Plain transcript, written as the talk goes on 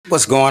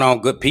What's going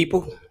on, good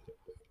people?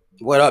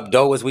 What up,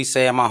 doe, as we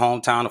say in my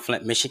hometown of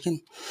Flint,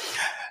 Michigan?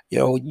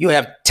 You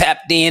have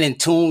tapped in and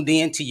tuned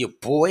in to your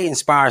boy,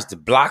 Inspires the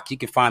Block. You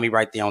can find me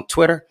right there on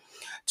Twitter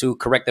to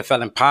Correct the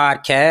Felon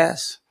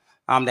Podcast.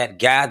 I'm that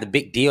guy, the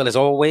big deal as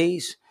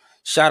always.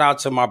 Shout out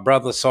to my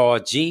brother, Saul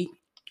G.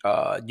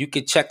 You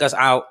can check us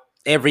out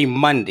every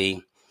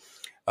Monday,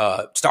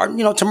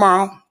 starting,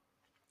 tomorrow,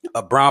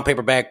 a brown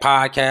paper bag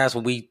podcast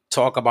where we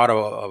talk about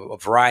a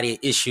variety of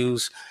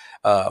issues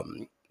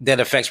that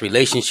affects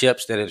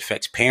relationships, that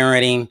affects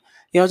parenting,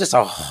 just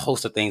a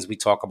host of things we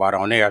talk about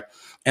on there.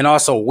 And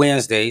also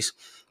Wednesdays,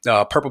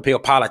 Purple Pill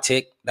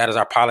Politic, that is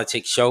our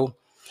politics show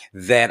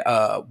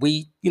that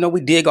we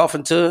dig off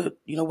into,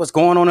 what's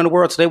going on in the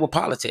world today with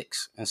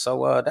politics. And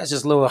so that's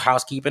just a little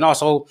housekeeping.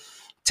 Also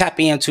tap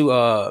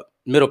into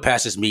Middle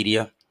Passage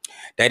Media.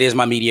 That is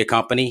my media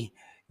company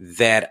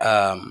that,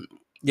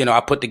 I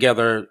put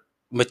together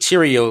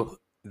material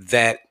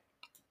that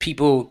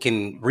people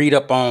can read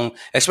up on,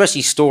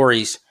 especially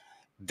stories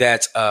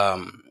that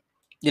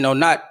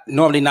not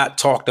normally not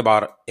talked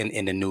about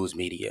in the news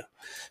media.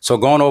 So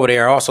going over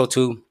there also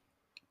to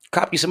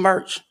copy some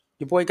merch.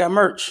 Your boy got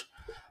merch.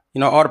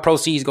 All the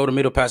proceeds go to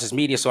Middle Passage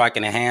Media so I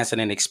can enhance it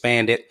and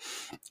expand it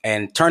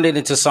and turn it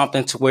into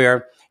something to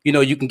where,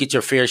 you can get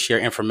your fair share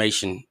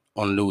information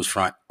on the news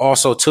front.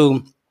 Also,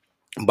 too,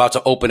 I'm about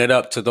to open it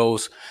up to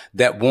those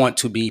that want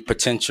to be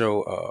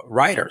potential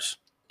writers,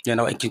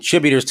 and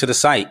contributors to the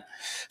site.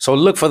 So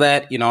look for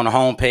that, on the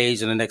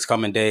homepage in the next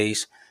coming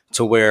days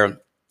to where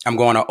I'm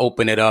going to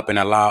open it up and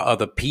allow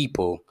other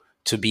people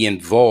to be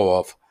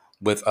involved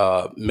with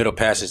Middle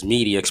Passage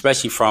Media,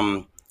 especially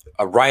from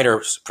a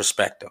writer's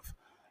perspective.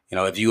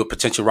 If you're a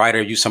potential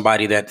writer, you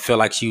somebody that feel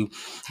like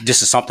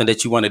this is something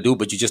that you want to do,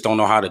 but you just don't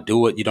know how to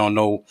do it. You don't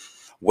know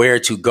where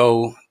to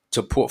go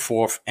to put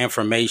forth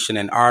information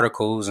and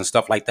articles and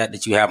stuff like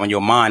that you have on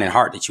your mind and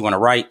heart that you want to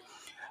write.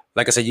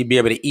 Like I said, you'll be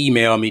able to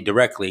email me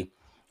directly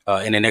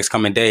in the next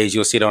coming days.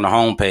 You'll see it on the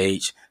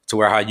homepage to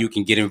where how you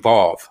can get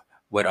involved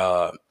with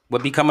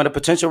becoming a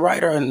potential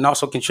writer and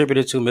also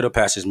contributor to Middle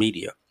Passage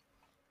Media.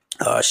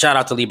 Shout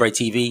out to Libre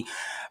TV.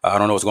 I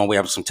don't know what's going on. We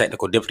have some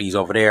technical difficulties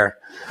over there.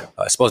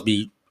 It's supposed to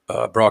be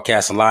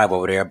broadcasting live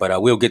over there,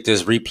 but we'll get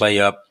this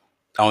replay up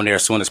on there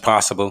as soon as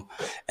possible,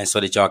 and so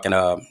that y'all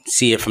can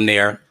see it from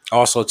there.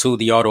 Also, to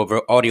the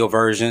audio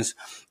versions,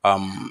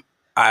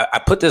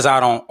 I put this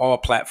out on all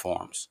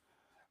platforms,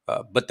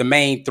 but the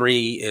main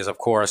three is, of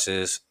course,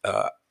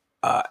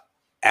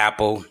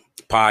 Apple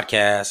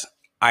Podcasts,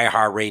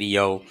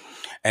 iHeartRadio,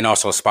 and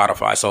also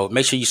Spotify. So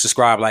make sure you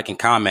subscribe, like, and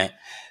comment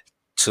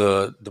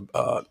to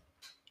the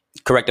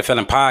Correct the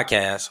Felon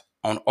Podcast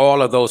on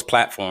all of those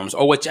platforms,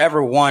 or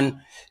whichever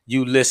one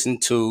you listen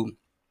to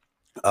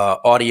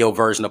audio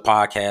version of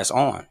podcast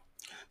on.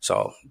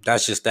 So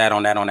that's just that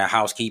on that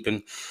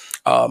housekeeping.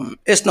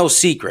 It's no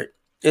secret.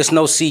 It's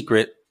no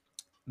secret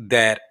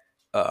that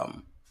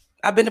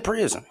I've been to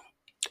prison.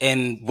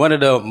 And one of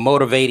the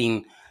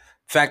motivating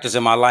factors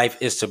in my life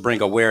is to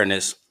bring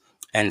awareness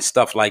and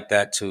stuff like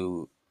that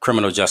to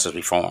criminal justice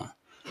reform.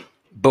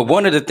 But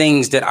one of the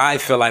things that I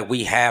feel like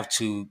we have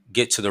to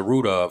get to the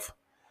root of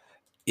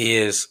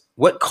is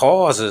what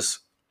causes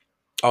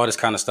all this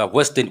kind of stuff.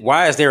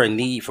 Why is there a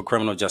need for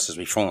criminal justice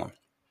reform?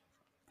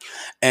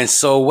 And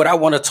so what I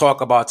want to talk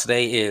about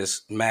today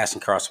is mass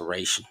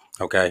incarceration.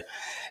 Okay.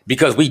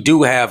 Because we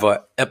do have an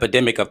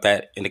epidemic of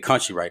that in the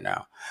country right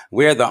now.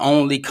 We're the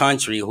only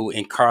country who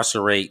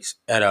incarcerates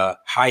at a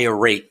higher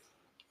rate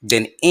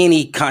than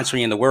any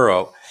country in the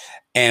world.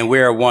 And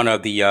we're one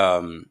of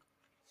the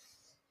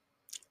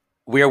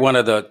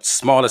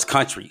smallest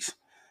countries.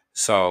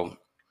 So,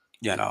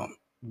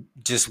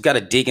 just got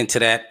to dig into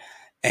that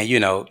and,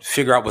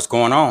 figure out what's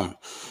going on.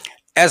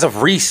 As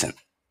of recent,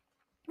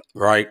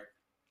 right,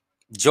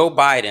 Joe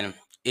Biden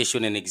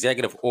issued an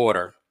executive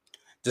order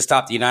to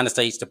stop the United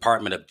States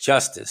Department of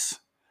Justice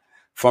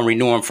from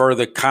renewing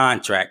further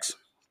contracts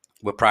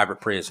with private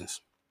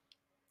prisons.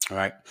 All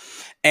right.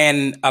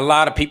 And a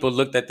lot of people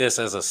looked at this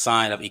as a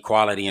sign of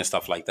equality and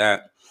stuff like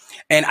that.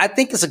 And I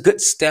think it's a good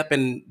step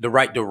in the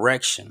right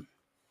direction.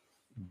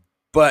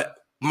 But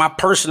my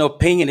personal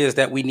opinion is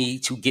that we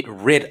need to get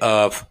rid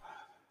of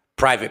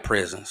private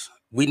prisons.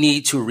 We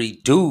need to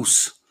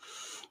reduce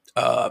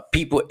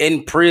people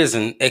in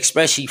prison,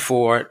 especially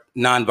for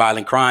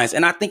nonviolent crimes.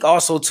 And I think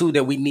also, too,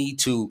 that we need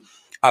to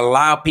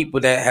allow people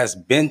that has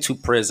been to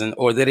prison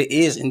or that it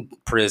is in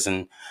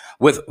prison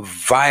with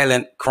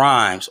violent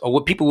crimes or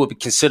what people would be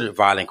considered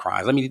violent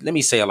crimes. Let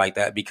me say it like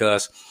that,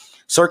 because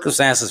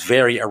circumstances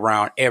vary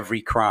around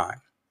every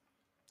crime.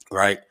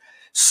 Right.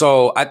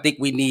 So I think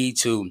we need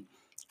to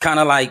kind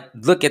of like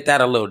look at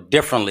that a little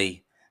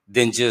differently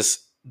than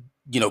just,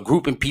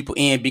 grouping people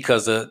in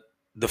because of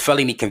the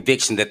felony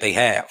conviction that they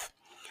have.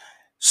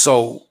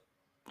 So,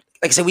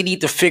 like I said, we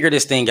need to figure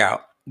this thing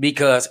out,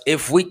 because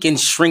if we can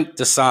shrink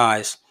the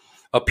size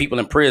of people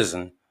in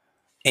prison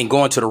and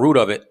go into the root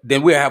of it,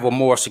 then we'll have a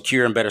more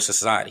secure and better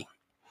society.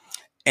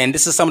 And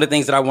this is some of the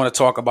things that I want to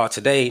talk about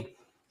today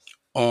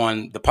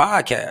on the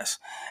podcast.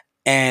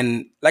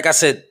 And like I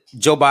said,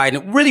 Joe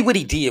Biden, really what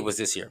he did was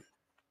this here.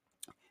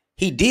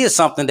 He did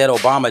something that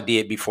Obama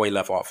did before he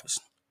left office.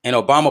 And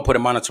Obama put a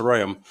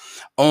moratorium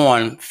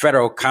on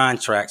federal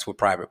contracts with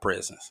private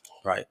prisons,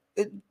 right?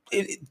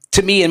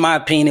 To me, in my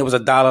opinion, it was a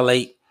dollar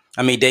late.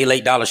 I mean, day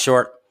late, dollar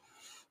short.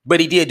 But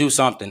he did do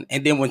something.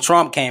 And then when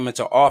Trump came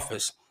into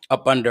office,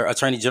 up under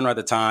Attorney General at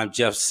the time,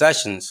 Jeff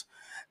Sessions,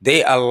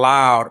 they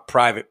allowed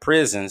private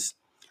prisons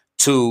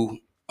to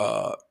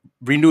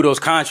renew those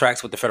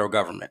contracts with the federal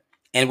government.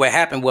 And what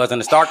happened was in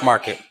the stock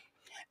market,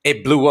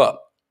 it blew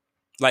up.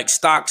 Like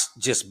stocks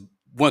just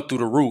went through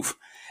the roof.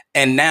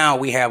 And now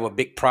we have a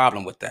big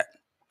problem with that.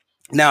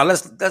 Now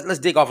let's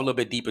dig off a little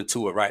bit deep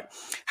into it, right?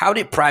 How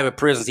did private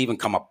prisons even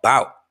come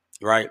about,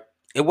 right?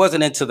 It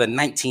wasn't until the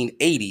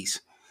 1980s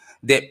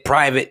that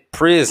private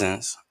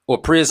prisons or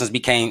prisons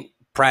became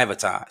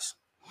privatized.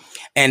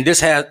 And this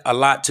had a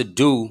lot to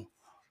do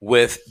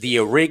with the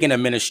Reagan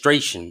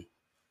administration,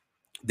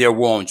 their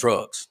war on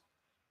drugs,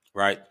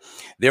 right?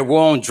 Their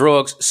war on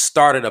drugs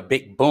started a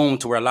big boom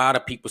to where a lot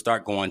of people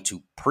start going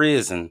to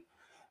prison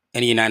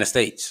in the United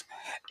States.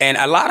 And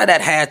a lot of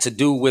that had to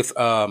do with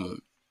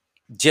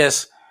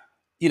just,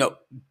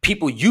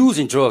 people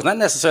using drugs, not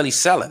necessarily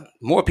selling.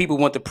 More people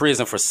went to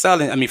prison for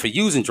for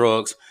using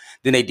drugs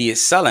than they did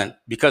selling,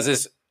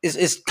 because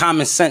it's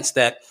common sense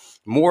that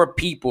more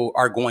people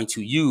are going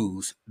to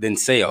use than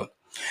sell.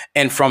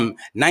 And from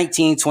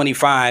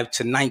 1925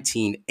 to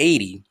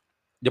 1980,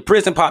 the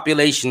prison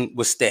population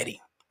was steady,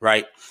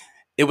 right?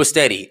 It was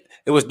steady.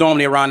 It was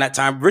normally around that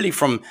time, really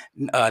from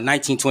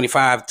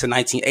 1925 to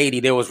 1980,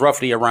 there was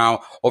roughly around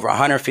over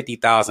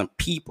 150,000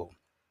 people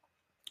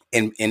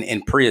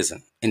in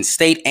prison, in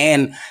state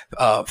and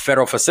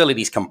federal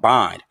facilities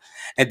combined.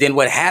 And then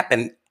what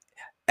happened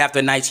after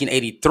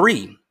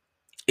 1983,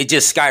 it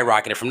just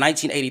skyrocketed. From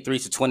 1983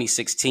 to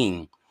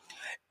 2016,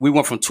 we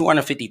went from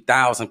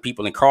 250,000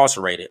 people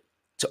incarcerated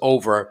to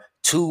over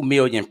 2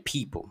 million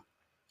people.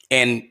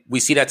 And we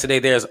see that today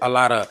there's a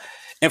lot of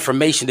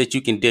information that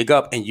you can dig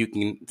up and you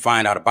can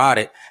find out about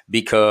it,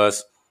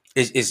 because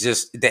it's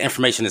just the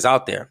information is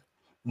out there.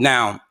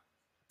 Now,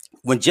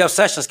 when Jeff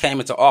Sessions came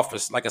into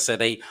office, like I said,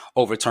 they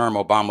overturned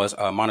Obama's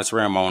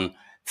moratorium on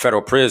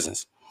federal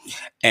prisons.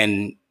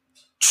 And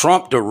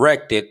Trump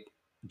directed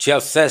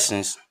Jeff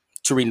Sessions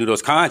to renew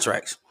those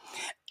contracts.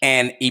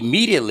 And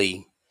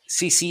immediately,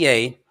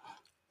 CCA,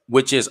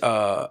 which is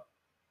a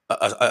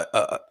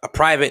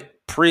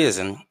private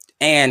prison,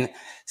 and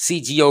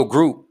CGO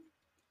Group,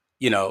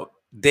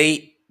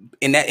 they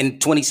in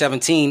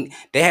 2017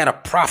 they had a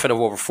profit of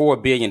over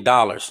 $4 billion,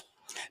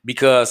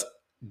 because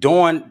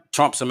during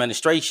Trump's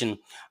administration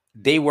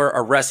they were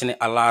arresting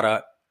a lot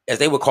of, as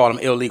they would call them,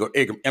 illegal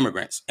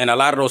immigrants, and a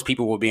lot of those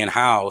people were being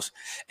housed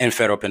in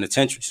federal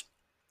penitentiaries,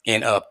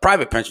 in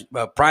private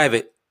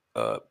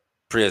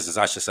prisons,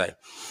 I should say.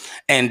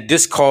 And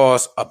this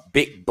caused a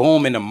big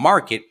boom in the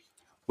market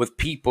with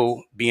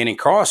people being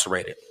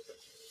incarcerated.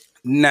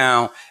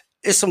 Now,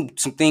 it's some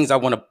things I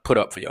want to put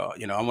up for y'all.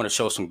 I want to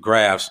show some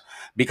graphs,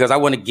 because I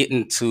want to get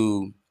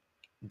into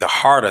the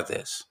heart of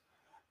this,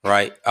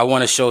 right? I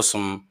want to show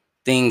some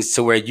things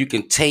to where you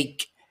can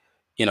take,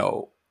 and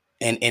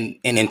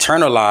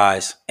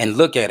internalize and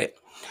look at it.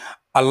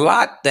 A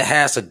lot that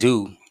has to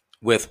do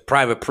with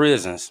private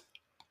prisons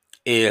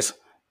is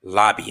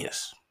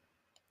lobbyists,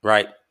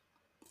 right?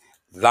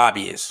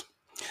 Lobbyists.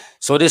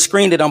 So this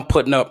screen that I'm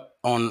putting up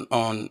on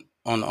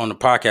the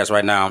podcast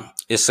right now,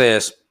 it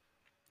says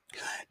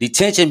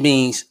detention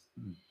means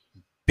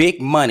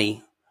big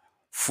money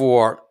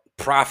for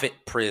profit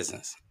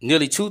prisons.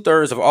 Nearly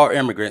 2/3 of all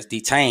immigrants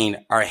detained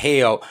are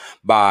held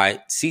by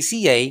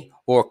CCA,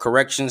 or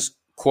Corrections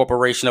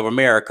Corporation of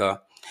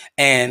America,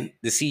 and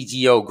the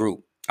CGO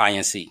Group,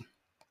 INC.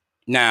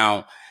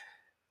 Now,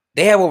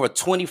 they have over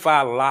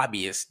 25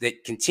 lobbyists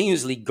that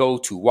continuously go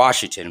to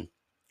Washington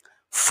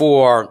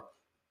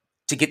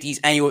to get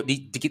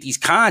these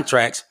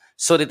contracts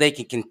so that they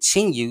can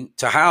continue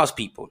to house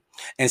people.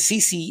 And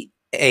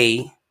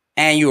CCA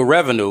annual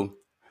revenue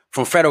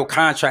from federal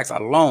contracts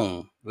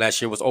alone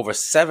last year was over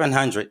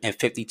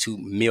 $752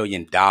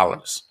 million.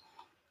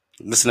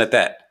 Listen at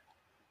that.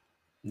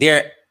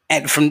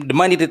 And from the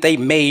money that they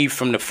made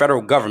from the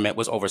federal government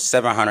was over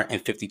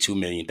 $752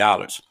 million.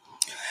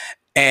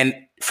 And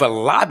for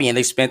lobbying,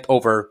 they spent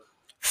over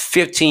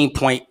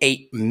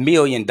 $15.8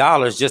 million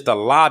just to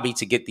lobby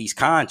to get these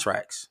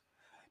contracts.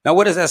 Now,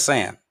 what is that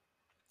saying?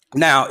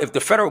 Now, if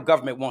the federal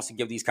government wants to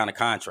give these kind of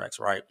contracts,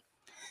 right,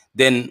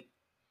 then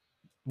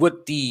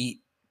what the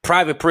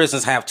private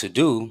prisons have to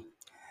do,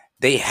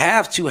 they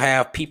have to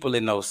have people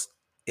in those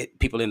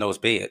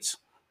beds.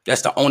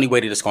 That's the only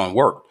way that it's going to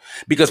work.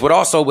 Because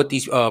what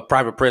these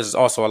private prisons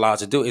also allowed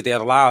to do is they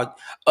allowed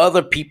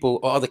other people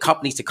or other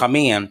companies to come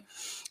in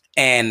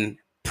and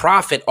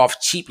profit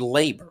off cheap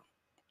labor.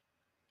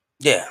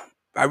 Yeah.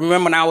 I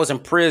remember when I was in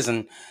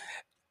prison,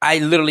 I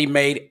literally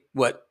made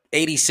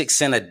 86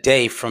 cents a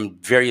day from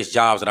various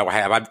jobs that I would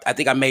have. I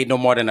think I made no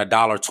more than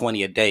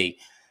 $1.20 a day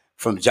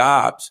from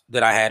jobs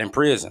that I had in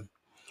prison.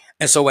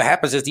 And so what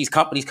happens is these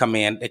companies come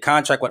in, they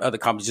contract with other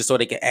companies just so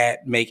they can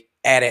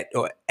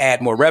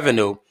add more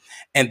revenue,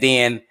 and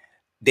then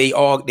they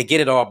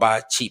get it all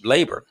by cheap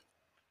labor.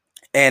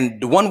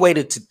 And the one way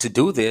to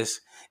do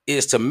this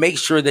is to make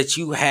sure that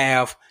you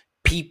have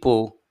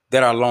people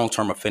that are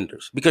long-term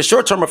offenders, because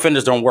short-term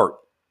offenders don't work,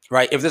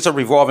 right? If there's a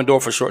revolving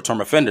door for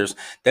short-term offenders,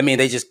 that means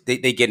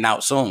they getting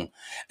out soon.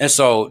 And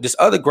so this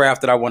other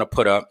graph that I want to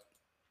put up,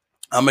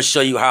 I'm going to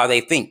show you how they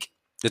think,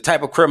 the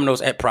type of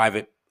criminals at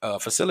private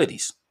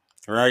facilities,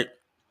 right?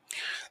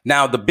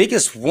 Now, the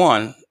biggest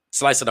one,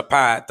 slice of the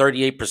pie,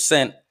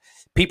 38%,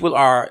 people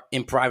are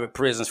in private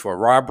prisons for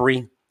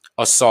robbery,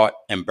 assault,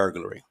 and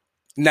burglary.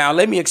 Now,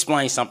 let me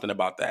explain something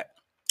about that.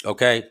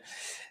 Okay.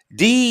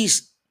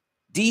 These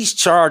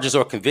charges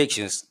or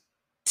convictions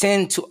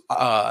tend to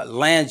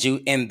land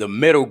you in the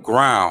middle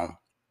ground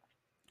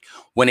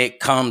when it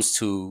comes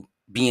to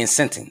being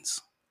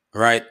sentenced,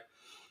 right?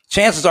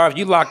 Chances are, if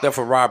you locked up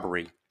for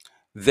robbery,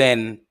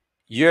 then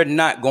you're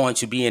not going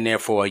to be in there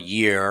for a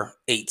year,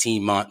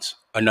 18 months,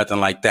 or nothing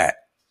like that.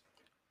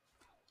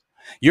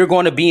 You're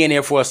going to be in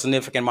there for a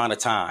significant amount of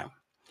time.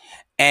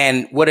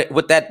 And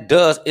what that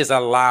does is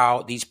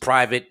allow these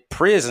private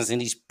prisons and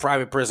these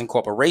private prison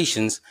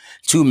corporations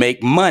to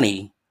make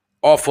money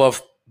off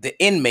of the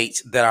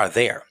inmates that are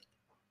there.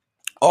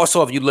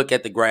 Also, if you look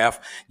at the graph,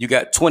 you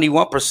got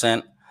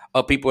 21%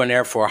 of people in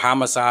there for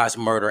homicides,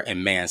 murder,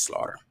 and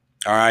manslaughter.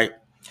 All right.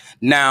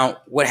 Now,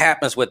 what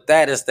happens with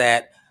that is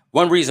that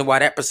one reason why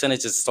that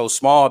percentage is so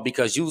small,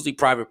 because usually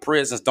private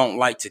prisons don't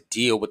like to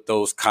deal with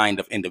those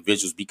kind of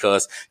individuals,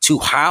 because to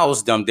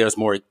house them,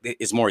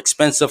 is more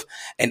expensive.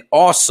 And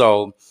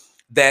also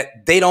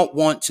that they don't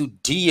want to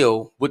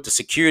deal with the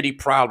security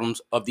problems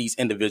of these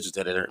individuals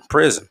that are in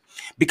prison,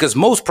 because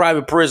most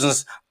private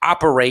prisons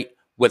operate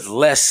with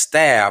less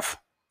staff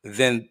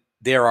than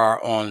there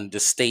are on the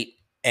state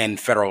and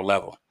federal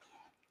level.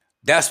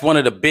 That's one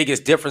of the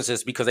biggest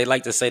differences, because they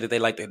like to say that they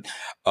like to,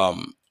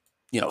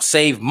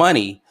 save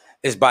money,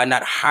 is by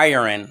not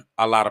hiring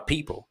a lot of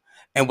people.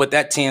 And what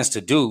that tends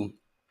to do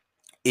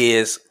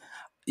is,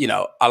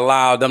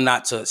 allow them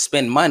not to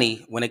spend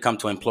money when it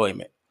comes to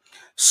employment.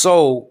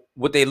 So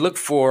what they look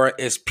for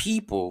is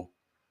people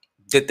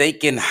that they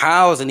can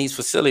house in these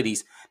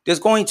facilities that's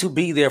going to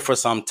be there for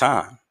some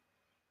time.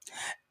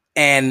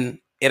 And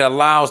it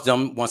allows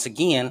them, once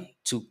again,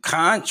 to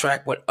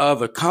contract with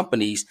other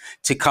companies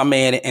to come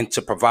in and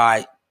to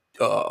provide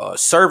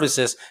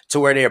services to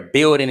where they're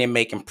building and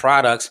making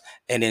products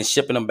and then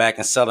shipping them back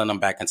and selling them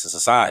back into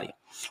society.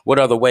 What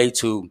other way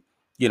to,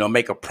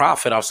 make a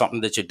profit off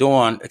something that you're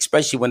doing,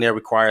 especially when there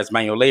requires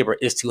manual labor,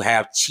 is to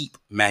have cheap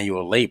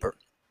manual labor.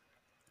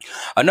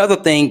 Another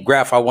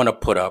graph I want to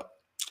put up,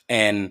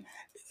 and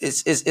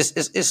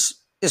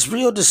it's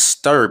real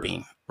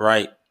disturbing,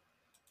 right,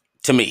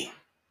 to me,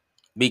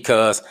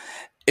 because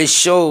it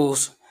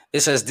says,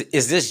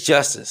 is this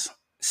justice?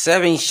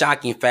 7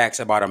 shocking facts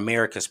about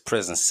America's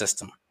prison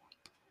system.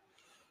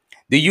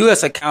 The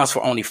U.S. accounts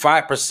for only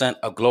 5%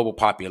 of global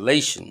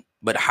population,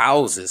 but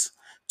houses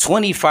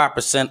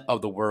 25%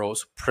 of the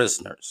world's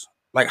prisoners.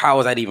 Like, how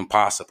is that even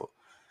possible?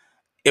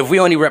 If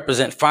we only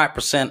represent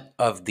 5%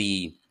 of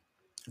the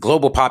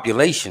global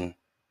population,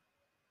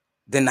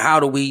 then how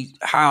do we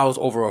house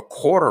over a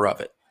quarter of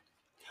it?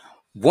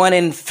 1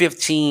 in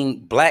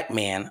 15 black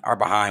men are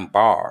behind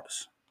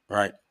bars,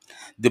 right?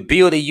 The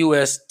bill the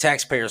U.S.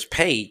 taxpayers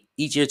pay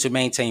each year to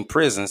maintain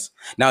prisons.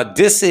 Now,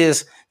 this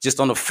is just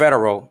on the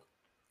federal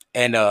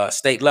and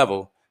state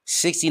level,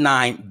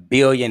 $69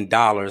 billion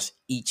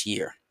each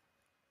year.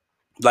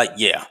 Like,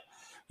 yeah,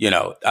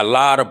 a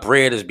lot of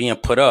bread is being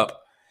put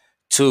up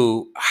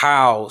to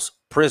house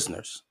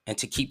prisoners and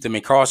to keep them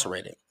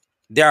incarcerated.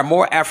 There are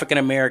more African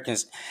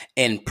Americans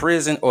in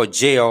prison or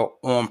jail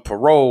on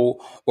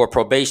parole or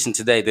probation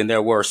today than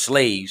there were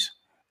slaves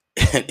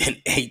in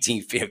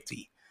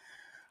 1850.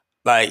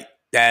 Like,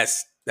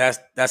 that's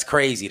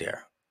crazy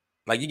there.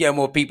 Like, you get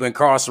more people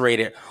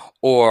incarcerated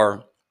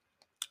or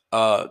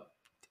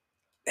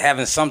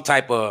having some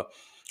type of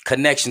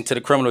connection to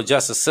the criminal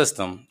justice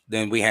system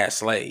than we had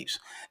slaves.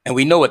 And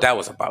we know what that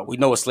was about. We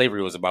know what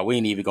slavery was about. We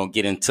ain't even going to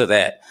get into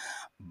that.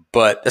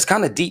 But it's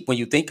kind of deep when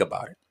you think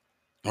about it,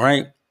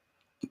 right?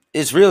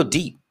 It's real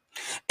deep.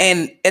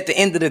 And at the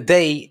end of the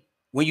day,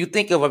 when you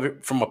think of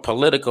it from a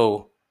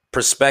political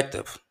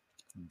perspective,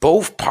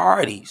 both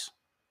parties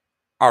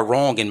are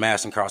wrong in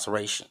mass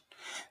incarceration.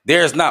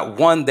 There is not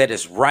one that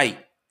is right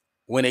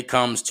when it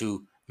comes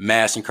to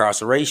mass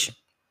incarceration,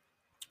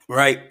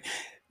 right?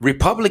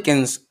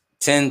 Republicans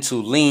tend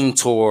to lean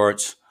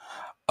towards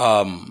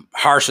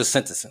harsher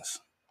sentences,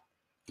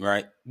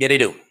 right? Yeah, they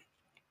do.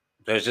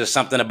 There's just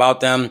something about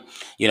them.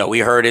 We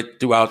heard it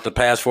throughout the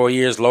past 4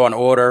 years, law and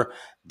order.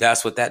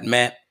 That's what that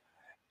meant.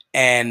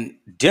 And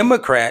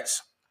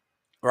Democrats,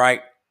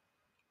 right,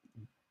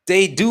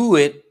 they do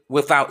it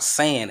without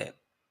saying it.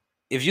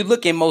 If you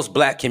look in most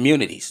black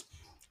communities,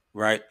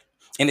 right,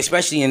 and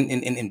especially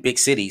in big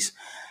cities,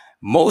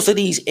 most of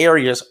these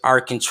areas are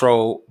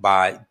controlled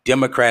by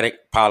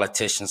Democratic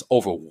politicians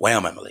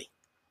overwhelmingly,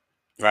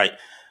 right?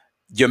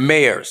 Your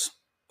mayors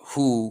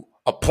who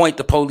appoint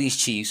the police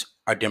chiefs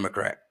are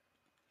Democrat.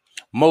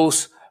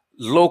 Most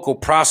local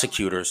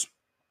prosecutors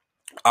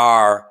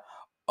are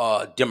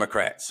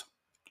Democrats,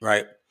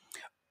 right?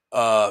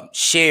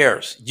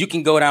 Sheriffs, you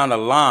can go down the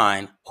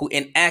line who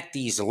enact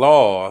these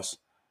laws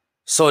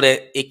so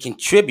that it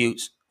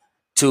contributes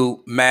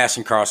to mass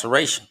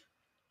incarceration,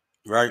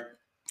 right?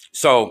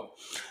 So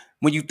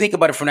when you think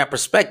about it from that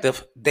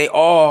perspective, they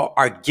all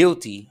are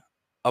guilty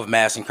of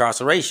mass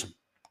incarceration.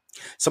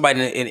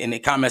 Somebody in the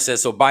comments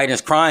says, so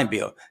Biden's crime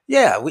bill.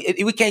 Yeah,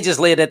 we can't just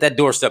lay it at that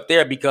doorstep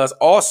there, because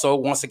also,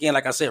 once again,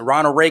 like I said,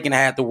 Ronald Reagan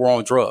had the war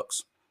on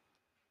drugs.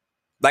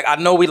 Like, I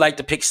know we like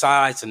to pick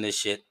sides in this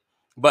shit,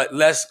 but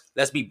let's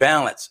be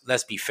balanced.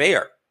 Let's be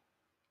fair.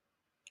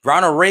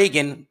 Ronald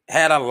Reagan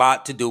had a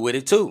lot to do with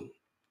it too.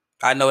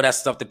 I know that's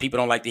stuff that people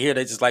don't like to hear.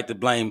 They just like to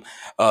blame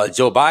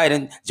Joe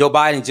Biden. Joe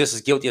Biden just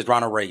as guilty as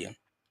Ronald Reagan.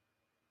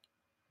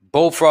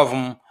 Both of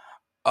them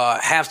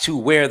have to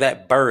wear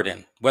that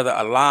burden, whether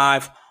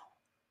alive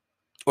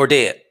or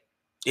dead.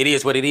 It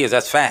is what it is.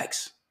 That's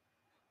facts.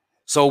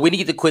 So we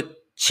need to quit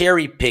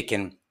cherry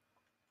picking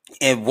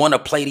and want to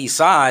play these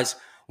sides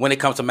when it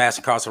comes to mass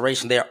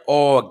incarceration. They're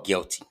all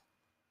guilty.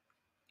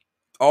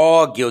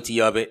 All guilty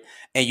of it.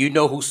 And you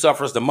know who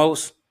suffers the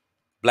most?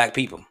 Black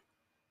people.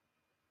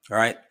 All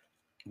right?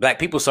 Black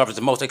people suffers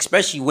the most,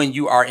 especially when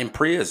you are in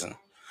prison.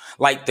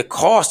 Like, the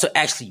cost to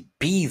actually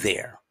be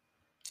there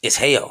is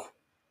hell.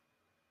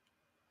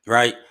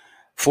 Right?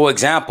 For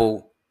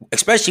example,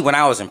 especially when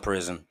I was in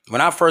prison,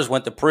 when I first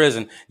went to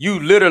prison, you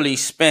literally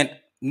spent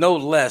no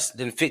less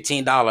than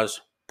 $15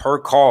 per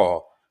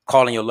call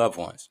calling your loved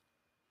ones.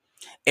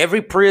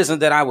 Every prison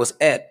that I was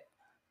at,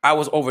 I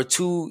was over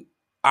 2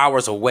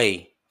 hours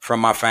away from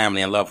my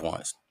family and loved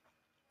ones.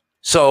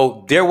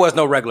 So there was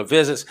no regular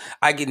visits.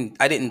 I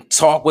didn't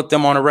talk with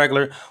them on a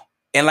regular.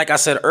 And like I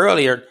said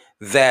earlier,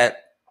 that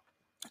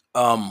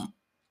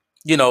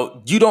you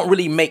don't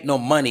really make no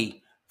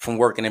money from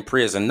working in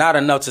prison, not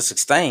enough to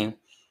sustain.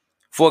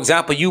 For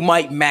example, you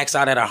might max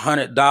out at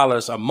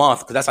 $100 a month,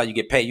 because that's how you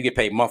get paid. You get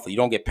paid monthly. You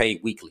don't get paid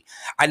weekly.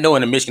 I know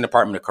in the Michigan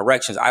Department of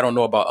Corrections, I don't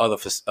know about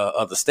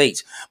other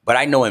states, but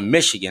I know in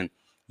Michigan,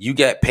 you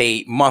get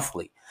paid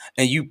monthly.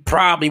 And you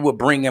probably would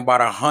bring in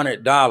about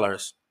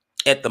 $100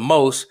 at the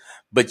most.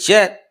 But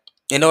yet,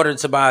 in order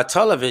to buy a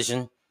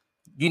television,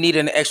 you need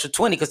an extra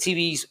 $20, because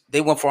TVs,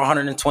 they went for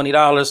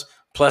 $120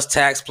 plus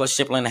tax, plus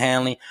shipping and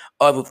handling,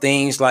 other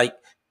things like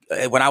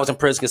when I was in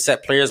prison,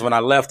 cassette players. When I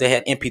left, they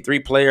had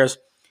MP3 players.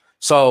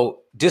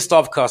 So this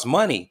stuff costs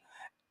money.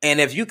 And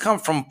if you come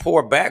from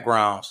poor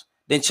backgrounds,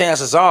 then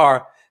chances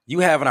are you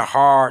having a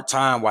hard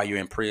time while you're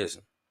in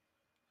prison.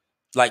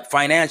 Like,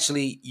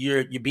 financially,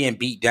 you're being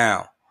beat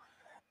down.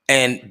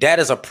 And that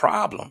is a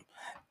problem.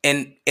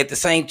 And at the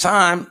same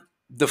time,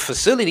 the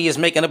facility is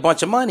making a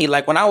bunch of money.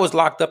 Like, when I was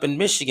locked up in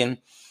Michigan,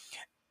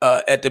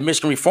 at the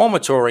Michigan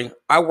Reformatory,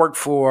 I worked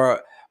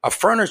for a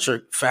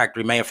furniture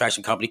factory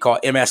manufacturing company called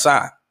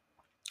MSI,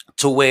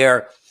 to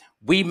where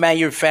we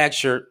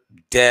manufactured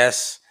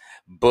desks,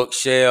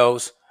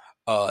 bookshelves,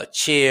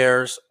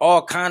 chairs,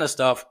 all kind of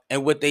stuff.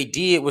 And what they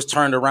did was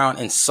turned around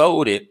and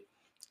sold it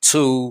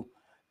to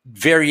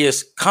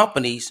various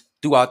companies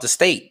throughout the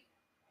state.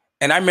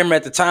 And I remember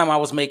at the time I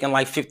was making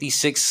like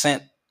 56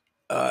 cents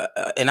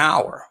an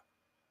hour.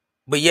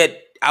 But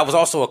yet I was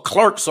also a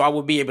clerk, so I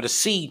would be able to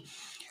see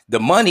the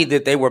money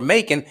that they were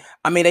making.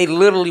 I mean, they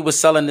literally was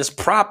selling this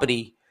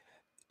property,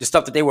 the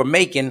stuff that they were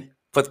making,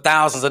 for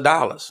thousands of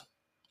dollars.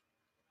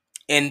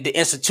 And the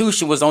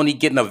institution was only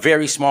getting a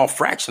very small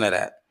fraction of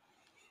that.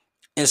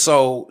 And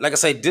so, like I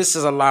say, this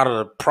is a lot of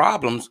the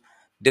problems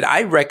that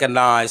I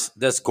recognize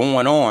that's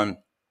going on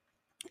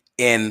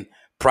in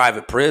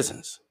private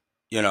prisons.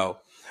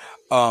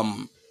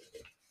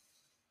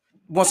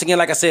 Once again,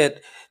 like I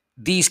said,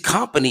 these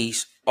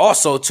companies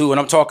also too, and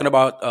I'm talking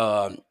about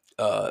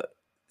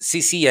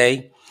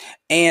CCA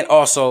and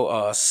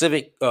also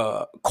Civic,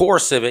 Core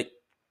Civic,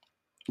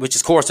 which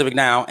is Core Civic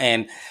now,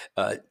 and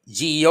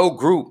GEO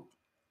Group.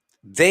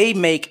 They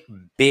make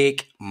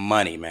big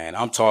money, man.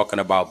 I'm talking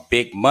about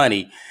big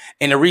money.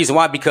 And the reason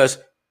why, because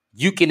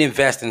you can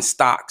invest in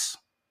stocks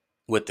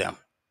with them.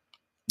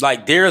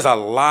 Like, there's a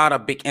lot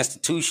of big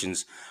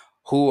institutions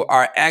who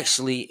are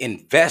actually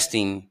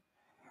investing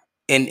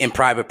in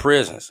private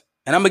prisons.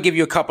 And I'm going to give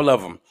you a couple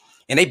of them.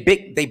 And they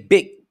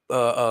big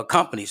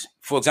companies.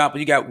 For example,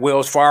 you got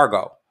Wells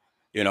Fargo,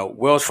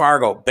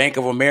 Bank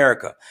of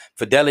America,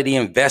 Fidelity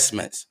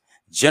Investments,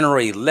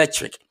 General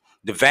Electric,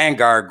 the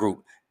Vanguard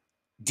Group.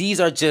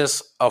 These are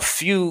just a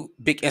few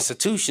big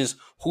institutions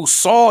who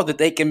saw that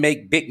they can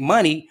make big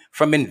money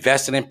from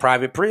investing in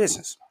private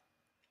prisons.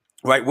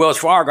 Right? Wells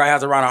Fargo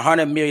has around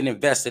 $100 million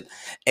invested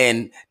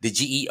in the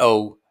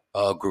GEO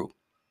group,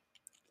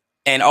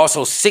 and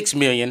also $6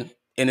 million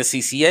in the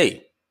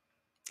CCA.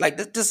 Like,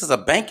 this is a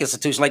bank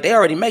institution. Like, they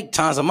already make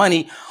tons of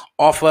money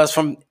off us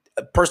from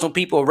personal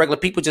people or regular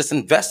people just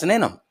investing in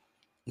them.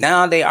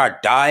 Now they are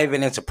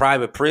diving into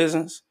private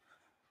prisons.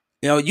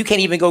 You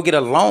can't even go get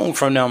a loan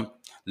from them,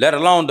 let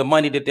alone the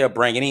money that they're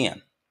bringing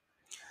in.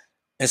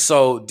 And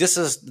so this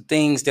is the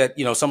things that,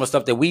 some of the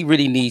stuff that we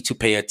really need to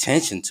pay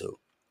attention to,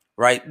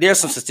 right? There's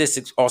some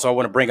statistics also I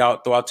want to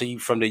throw out to you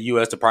from the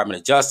U.S. Department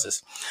of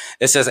Justice.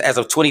 It says as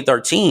of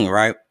 2013,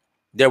 right,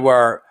 there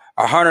were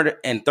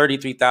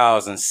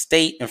 133,000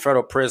 state and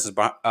federal prisons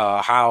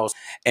housed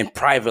in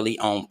privately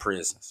owned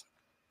prisons.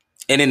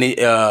 And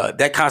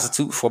that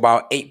constitutes for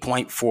about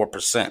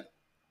 8.4%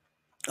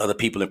 of the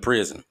people in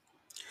prison.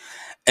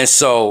 And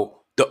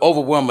so the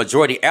overwhelming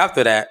majority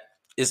after that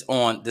is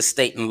on the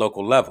state and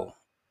local level.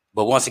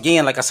 But once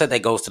again, like I said,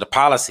 that goes to the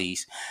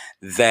policies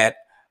that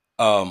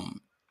on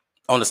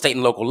the state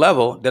and local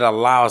level that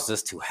allows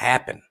this to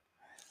happen.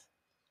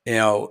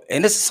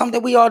 And this is something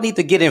that we all need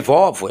to get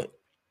involved with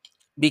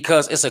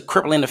because it's a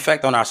crippling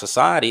effect on our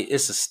society.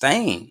 It's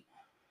sustained.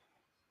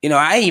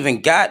 I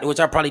even got,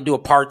 which I'll probably do a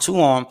part 2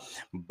 on,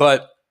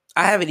 but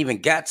I haven't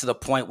even got to the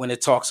point when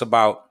it talks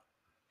about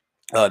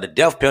the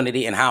death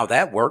penalty and how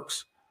that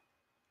works.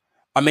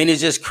 I mean, it's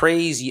just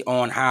crazy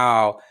on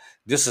how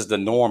this is the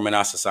norm in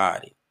our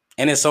society.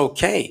 And it's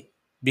okay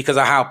because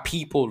of how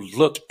people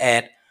look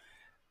at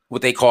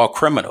what they call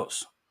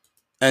criminals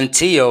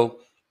until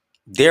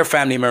their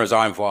family members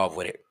are involved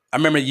with it. I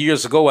remember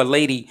years ago, a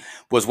lady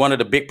was one of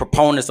the big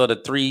proponents of the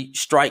 3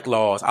 strike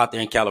laws out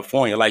there in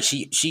California. Like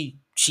she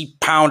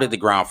pounded the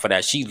ground for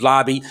that. She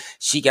lobbied.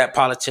 She got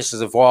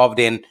politicians involved,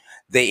 and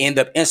they end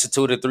up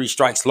instituting 3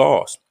 strikes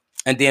laws.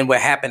 And then what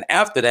happened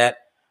after that,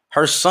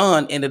 her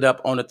son ended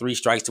up on the 3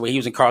 strikes to where he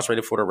was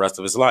incarcerated for the rest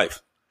of his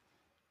life.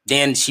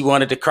 Then she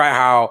wanted to cry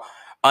how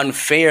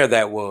unfair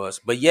that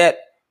was. But yet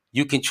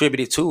you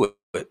contributed to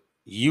it.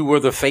 You were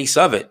the face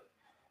of it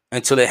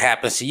until it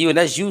happens to you. And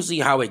that's usually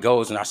how it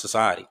goes in our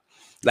society.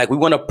 Like we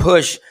want to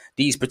push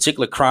these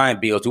particular crime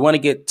bills. We want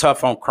to get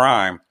tough on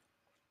crime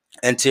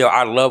until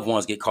our loved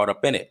ones get caught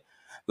up in it.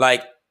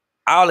 Like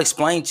I'll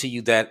explain to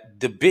you that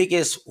the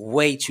biggest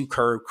way to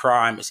curb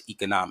crime is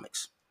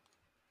economics.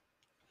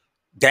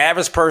 The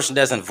average person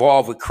that's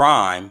involved with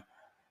crime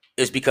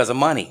is because of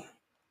money.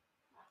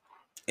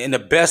 And the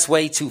best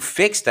way to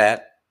fix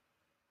that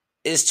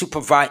is to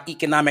provide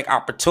economic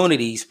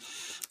opportunities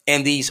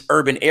in these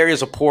urban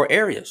areas or poor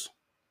areas.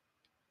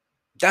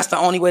 That's the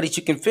only way that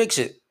you can fix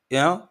it.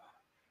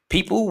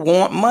 People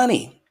want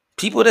money.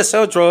 People that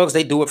sell drugs,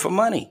 they do it for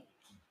money,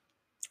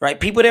 right?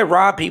 People that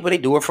rob people, they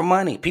do it for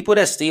money. People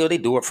that steal, they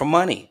do it for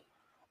money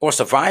or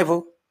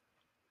survival.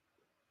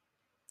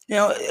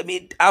 I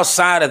mean,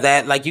 outside of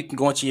that, like you can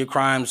go into your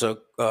crimes or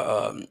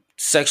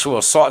sexual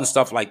assault and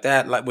stuff like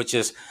that, like which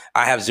is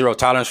I have zero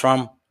tolerance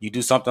from. You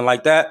do something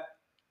like that,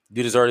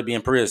 you deserve to be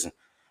in prison,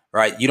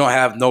 right? You don't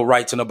have no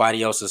right to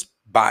nobody else's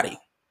body.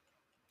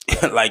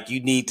 Like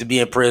you need to be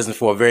in prison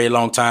for a very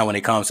long time when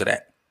it comes to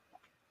that.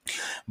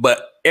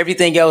 But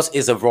everything else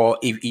is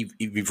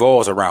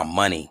revolves around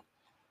money.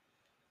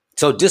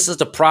 So this is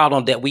the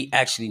problem that we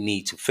actually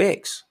need to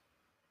fix,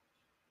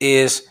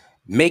 is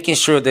making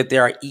sure that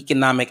there are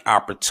economic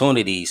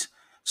opportunities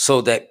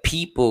so that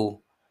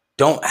people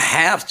don't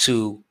have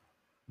to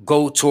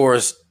go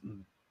towards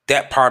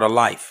that part of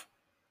life.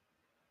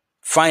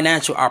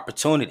 Financial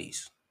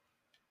opportunities.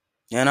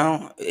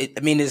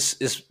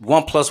 It's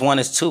 1 + 1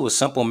 is 2. It's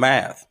simple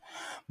math.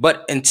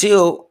 But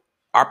until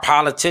our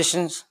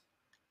politicians,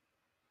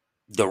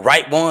 the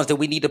right ones that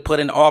we need to put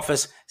in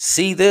office,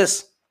 see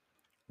this,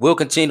 we'll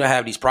continue to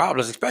have these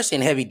problems, especially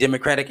in heavy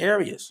Democratic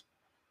areas.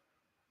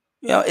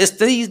 It's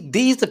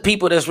these the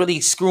people that's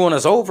really screwing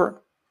us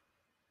over,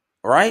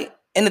 right?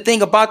 And the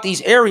thing about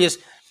these areas,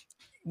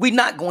 we're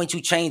not going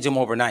to change them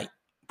overnight.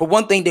 But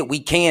one thing that we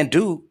can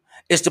do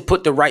is to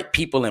put the right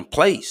people in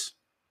place.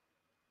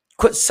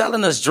 Quit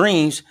selling us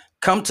dreams.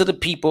 Come to the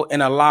people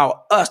and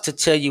allow us to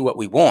tell you what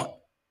we want.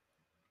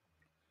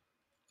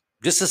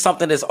 This is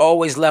something that's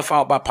always left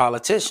out by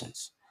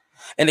politicians,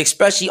 and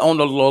especially on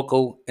the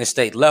local and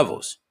state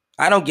levels.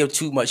 I don't give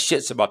too much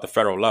shits about the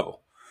federal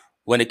level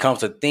when it comes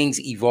to things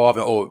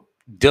evolving or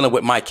dealing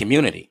with my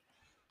community,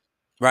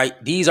 right?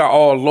 These are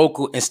all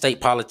local and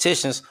state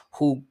politicians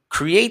who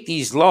create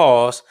these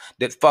laws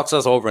that fucks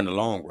us over in the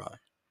long run.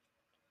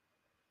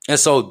 And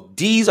so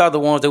these are the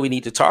ones that we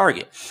need to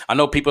target. I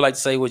know people like to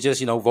say, well,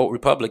 just, vote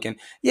Republican.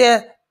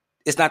 Yeah,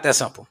 it's not that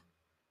simple,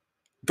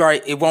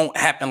 right? It won't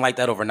happen like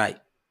that overnight.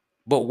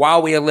 But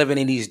while we are living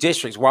in these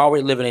districts, while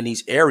we're living in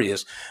these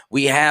areas,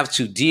 we have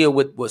to deal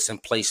with what's in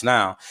place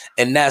now.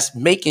 And that's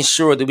making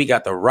sure that we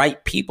got the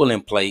right people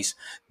in place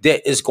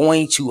that is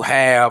going to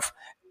have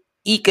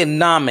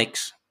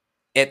economics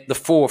at the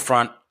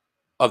forefront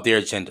of their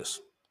agendas.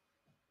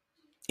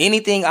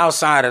 Anything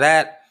outside of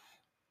that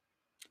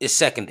is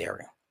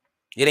secondary.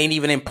 It ain't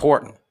even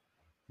important.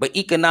 But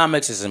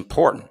economics is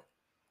important.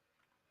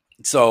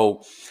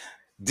 So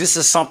this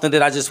is something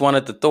that I just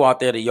wanted to throw out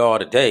there to y'all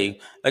today.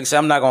 Like I said,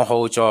 I'm not going to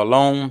hold y'all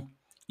alone.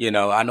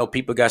 I know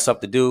people got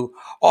stuff to do.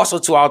 Also,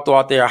 I'll throw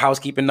out there a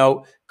housekeeping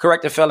note.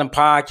 Corrected Felon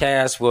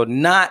Podcast will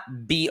not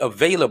be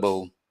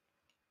available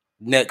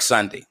next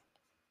Sunday.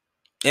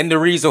 And the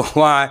reason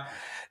why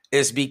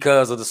is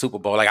because of the Super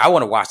Bowl. Like, I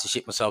want to watch the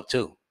shit myself,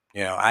 too.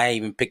 I ain't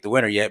even picked the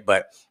winner yet,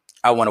 but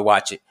I want to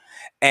watch it.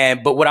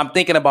 But what I'm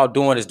thinking about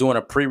doing is doing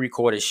a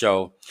pre-recorded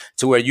show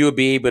to where you'll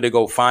be able to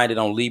go find it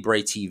on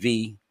Libre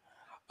TV,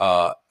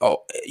 on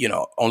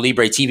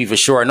Libre TV for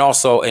sure, and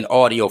also in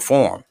audio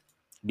form,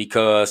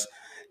 because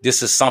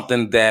this is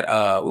something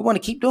that we want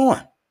to keep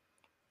doing.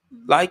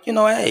 Like,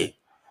 hey,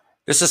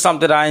 this is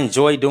something that I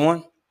enjoy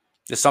doing.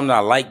 It's something I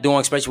like doing,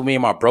 especially when me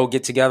and my bro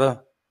get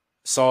together,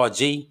 Saw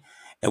G,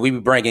 and we be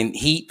bringing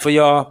heat for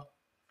y'all,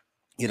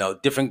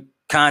 different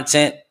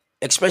content,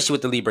 especially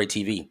with the Libre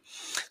TV.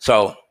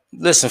 So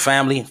listen,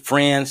 family,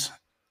 friends,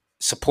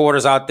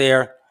 supporters out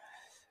there,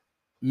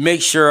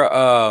 make sure,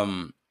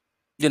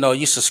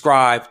 you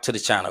subscribe to the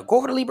channel. Go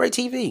over to Libre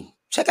TV.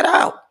 Check it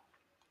out,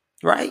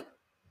 right?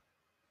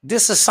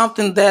 This is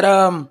something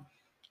that,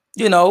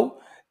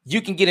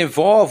 you can get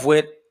involved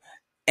with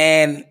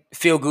and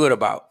feel good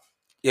about.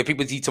 Yeah,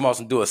 people keep talking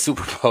about do a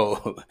Super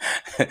Bowl,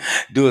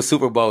 do a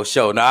Super Bowl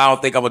show. Now, I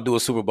don't think I'm gonna do a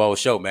Super Bowl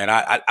show, man.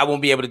 I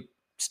won't be able to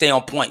stay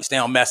on point, stay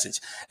on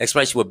message,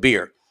 especially with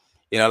beer.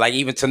 Like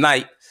even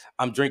tonight,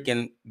 I'm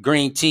drinking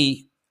green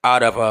tea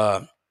out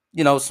of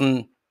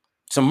some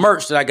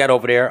merch that I got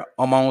over there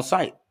on my own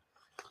site.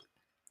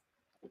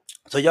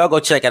 So y'all go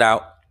check it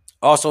out.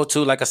 Also,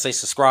 too, like I say,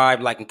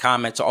 subscribe, like, and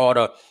comment to all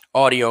the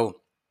audio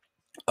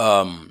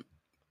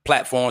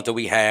platforms that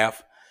we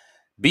have.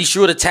 Be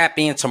sure to tap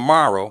in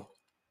tomorrow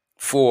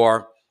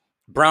for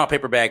Brown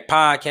Paper Bag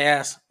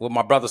Podcast with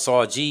my brother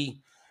Saul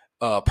G.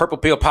 Purple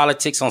Pill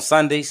Politics on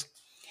Sundays.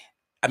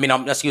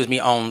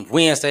 On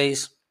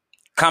Wednesdays.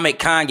 Comic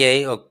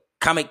Kanye or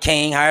Comic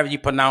King, however you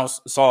pronounce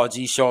Saul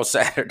G show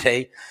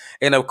Saturday.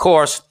 And of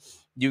course,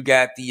 you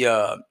got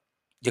the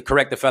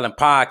Correct the Felon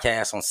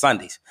podcast on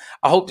Sundays.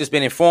 I hope this has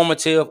been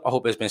informative. I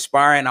hope it's been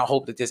inspiring. I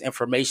hope that this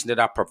information that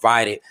I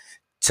provided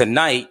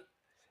tonight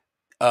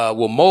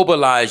will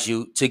mobilize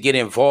you to get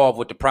involved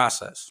with the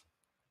process,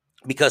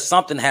 because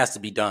something has to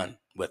be done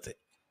with it,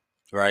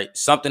 right?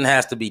 Something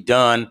has to be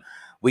done.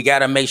 We got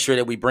to make sure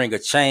that we bring a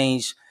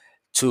change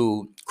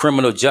to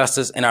criminal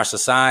justice in our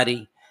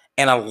society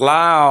and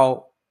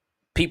allow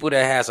people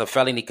that has a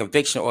felony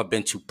conviction or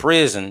been to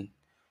prison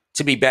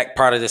to be back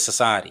part of this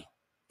society.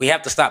 We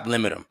have to stop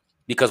limiting them,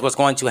 because what's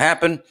going to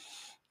happen,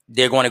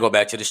 they're going to go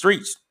back to the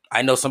streets.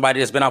 I know somebody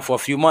that's been out for a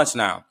few months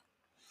now.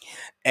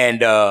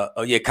 And,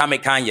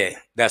 Comic Kanye,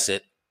 that's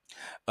it.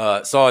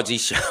 Saul G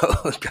show,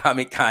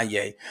 Comic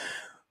Kanye.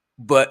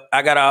 But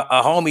I got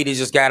a homie that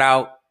just got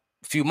out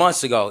a few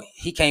months ago.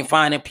 He can't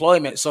find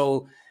employment,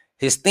 so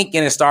his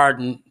thinking is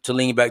starting to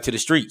lean back to the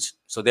streets.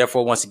 So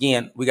therefore, once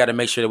again, we got to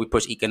make sure that we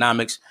push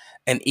economics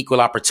and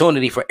equal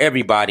opportunity for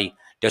everybody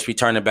that's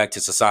returning back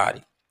to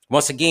society.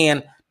 Once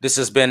again, this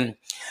has been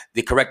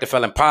the Correct the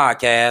Felon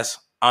podcast.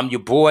 I'm your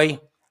boy.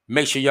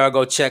 Make sure y'all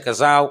go check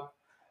us out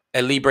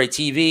at Libre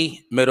TV,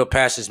 Middle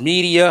Passage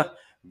Media.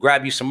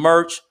 Grab you some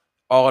merch.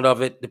 All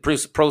of it, the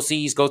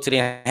proceeds go to the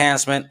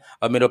enhancement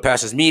of Middle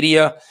Passage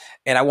Media.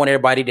 And I want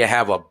everybody to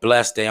have a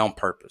blessed day on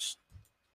purpose.